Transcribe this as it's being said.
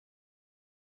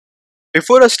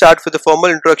Before I start with a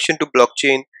formal introduction to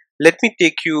blockchain, let me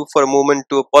take you for a moment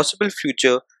to a possible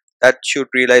future that should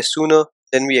realize sooner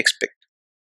than we expect.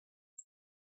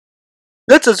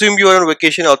 Let's assume you are on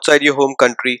vacation outside your home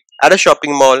country at a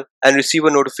shopping mall and receive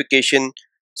a notification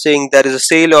saying there is a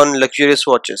sale on luxurious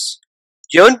watches.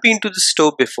 You haven't been to the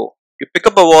store before. You pick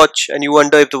up a watch and you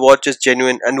wonder if the watch is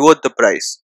genuine and worth the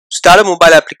price. Start a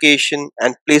mobile application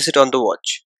and place it on the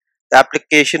watch. The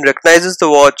application recognizes the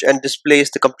watch and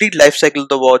displays the complete life cycle of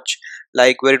the watch,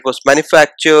 like where it was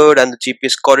manufactured and the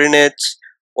GPS coordinates,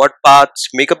 what parts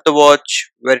make up the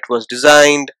watch, where it was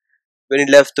designed, when it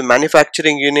left the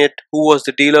manufacturing unit, who was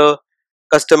the dealer,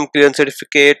 custom clearance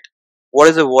certificate, what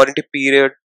is the warranty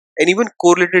period, and even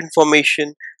correlated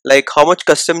information like how much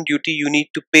custom duty you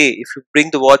need to pay if you bring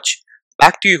the watch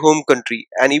back to your home country,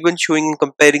 and even showing and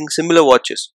comparing similar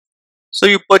watches. So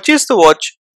you purchase the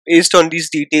watch based on these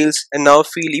details and now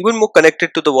feel even more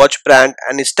connected to the watch brand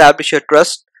and establish a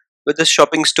trust with the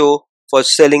shopping store for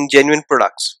selling genuine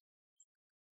products.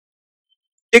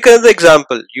 Take another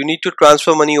example. You need to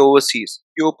transfer money overseas.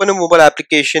 You open a mobile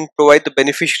application, provide the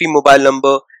beneficiary mobile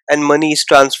number, and money is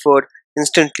transferred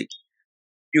instantly.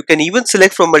 You can even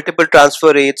select from multiple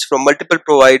transfer rates from multiple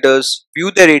providers,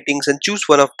 view their ratings, and choose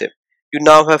one of them. You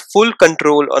now have full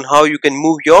control on how you can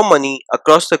move your money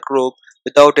across the globe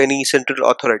without any central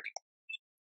authority.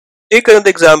 Take another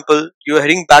example. You are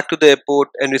heading back to the airport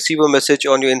and receive a message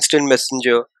on your instant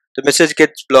messenger. The message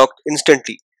gets blocked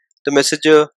instantly. The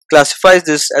messenger classifies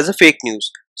this as a fake news,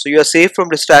 so you are safe from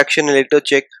distraction and later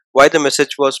check why the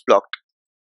message was blocked.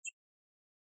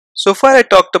 So far, I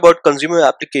talked about consumer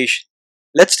application.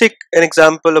 Let's take an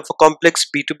example of a complex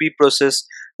B2B process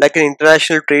like an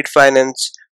international trade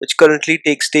finance, which currently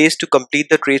takes days to complete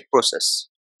the trade process.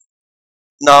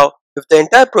 Now, if the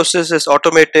entire process is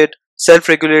automated, self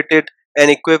regulated, and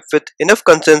equipped with enough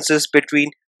consensus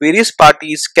between various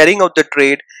parties carrying out the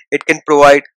trade, it can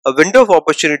provide a window of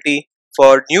opportunity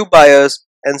for new buyers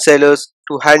and sellers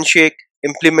to handshake,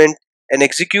 implement, and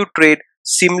execute trade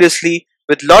seamlessly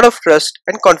with lot of trust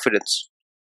and confidence.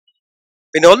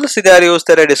 In all the scenarios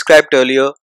that I described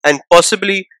earlier, and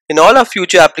possibly in all our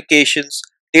future applications,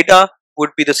 data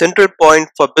would be the central point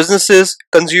for businesses,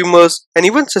 consumers, and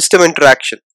even system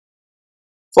interaction.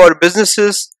 For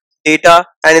businesses, data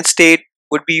and its state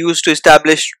would be used to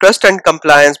establish trust and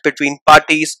compliance between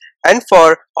parties and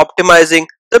for optimizing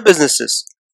the businesses.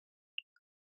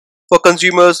 For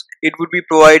consumers, it would be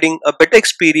providing a better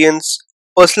experience,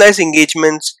 personalized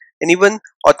engagements, and even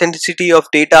authenticity of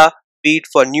data, be it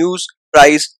for news,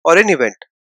 price, or an event.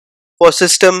 For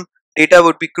system, data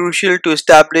would be crucial to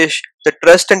establish the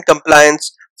trust and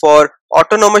compliance for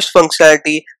autonomous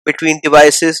functionality between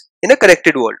devices in a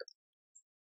connected world.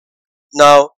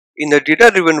 Now, in a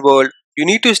data driven world, you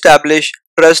need to establish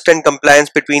trust and compliance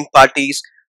between parties.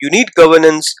 You need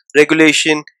governance,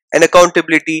 regulation, and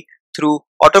accountability through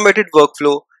automated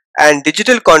workflow and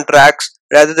digital contracts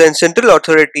rather than central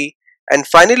authority. And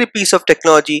finally, piece of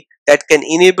technology that can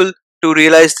enable to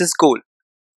realize this goal.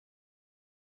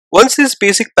 Once these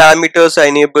basic parameters are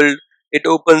enabled, it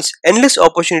opens endless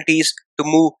opportunities to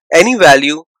move any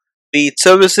value, be it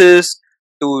services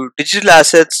to digital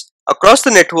assets across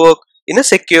the network in a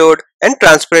secured and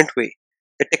transparent way.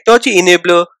 The technology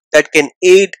enabler that can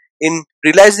aid in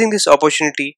realizing this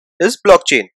opportunity is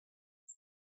blockchain.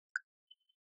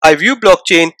 I view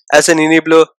blockchain as an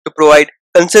enabler to provide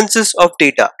consensus of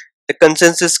data. The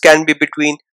consensus can be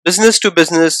between business to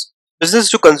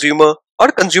consumer,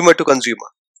 or consumer to consumer.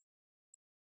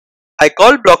 I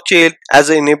call blockchain as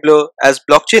an enabler as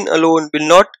blockchain alone will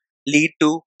not lead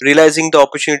to realizing the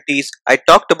opportunities I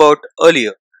talked about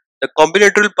earlier. The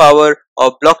combinatorial power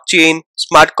of blockchain,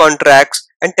 smart contracts,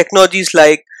 and technologies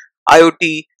like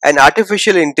IoT and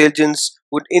artificial intelligence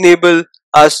would enable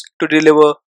us to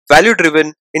deliver value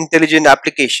driven, intelligent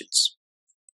applications.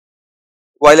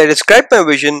 While I describe my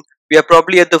vision, we are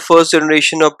probably at the first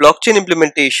generation of blockchain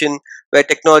implementation where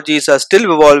technologies are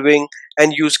still evolving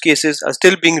and use cases are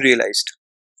still being realized.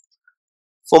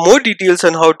 For more details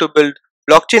on how to build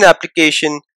blockchain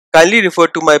application, kindly refer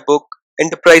to my book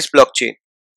Enterprise Blockchain.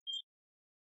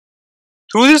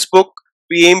 Through this book,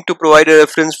 we aim to provide a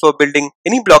reference for building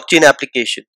any blockchain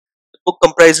application. The book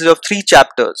comprises of 3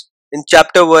 chapters. In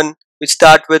chapter 1, we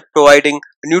start with providing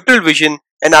a neutral vision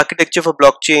and architecture for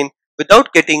blockchain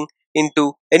without getting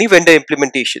into any vendor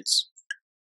implementations.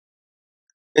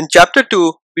 In chapter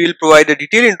 2, we will provide a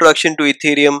detailed introduction to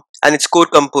Ethereum and its core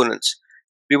components.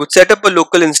 We would set up a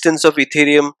local instance of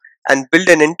Ethereum and build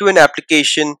an end-to-end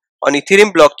application on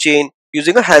Ethereum blockchain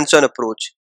using a hands-on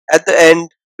approach. At the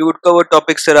end, we would cover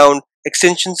topics around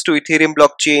extensions to Ethereum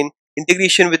blockchain,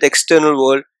 integration with external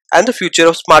world, and the future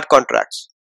of smart contracts.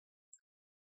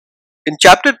 In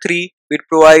Chapter 3, we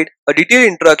provide a detailed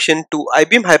introduction to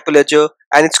IBM Hyperledger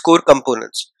and its core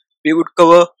components. We would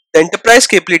cover the enterprise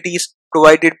capabilities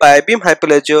provided by IBM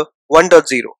Hyperledger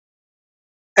 1.0.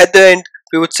 At the end,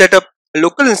 we would set up a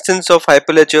local instance of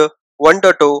Hyperledger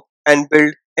 1.0 and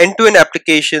build end-to-end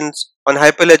applications on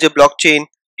Hyperledger blockchain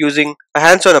using a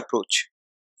hands-on approach.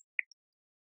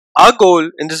 Our goal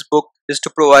in this book is to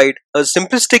provide a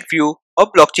simplistic view of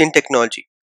blockchain technology.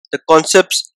 The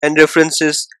concepts and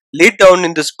references laid down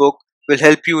in this book will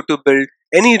help you to build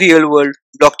any real-world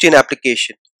blockchain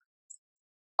application.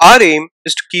 Our aim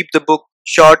is to keep the book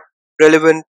short,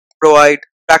 relevant, provide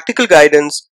practical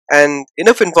guidance, and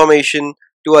enough information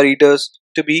to our readers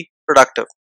to be productive.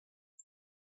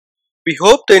 We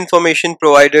hope the information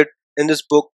provided in this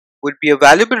book would be a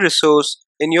valuable resource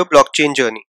in your blockchain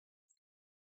journey.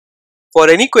 For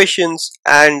any questions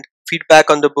and feedback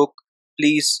on the book,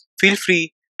 please feel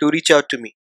free to reach out to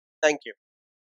me. Thank you.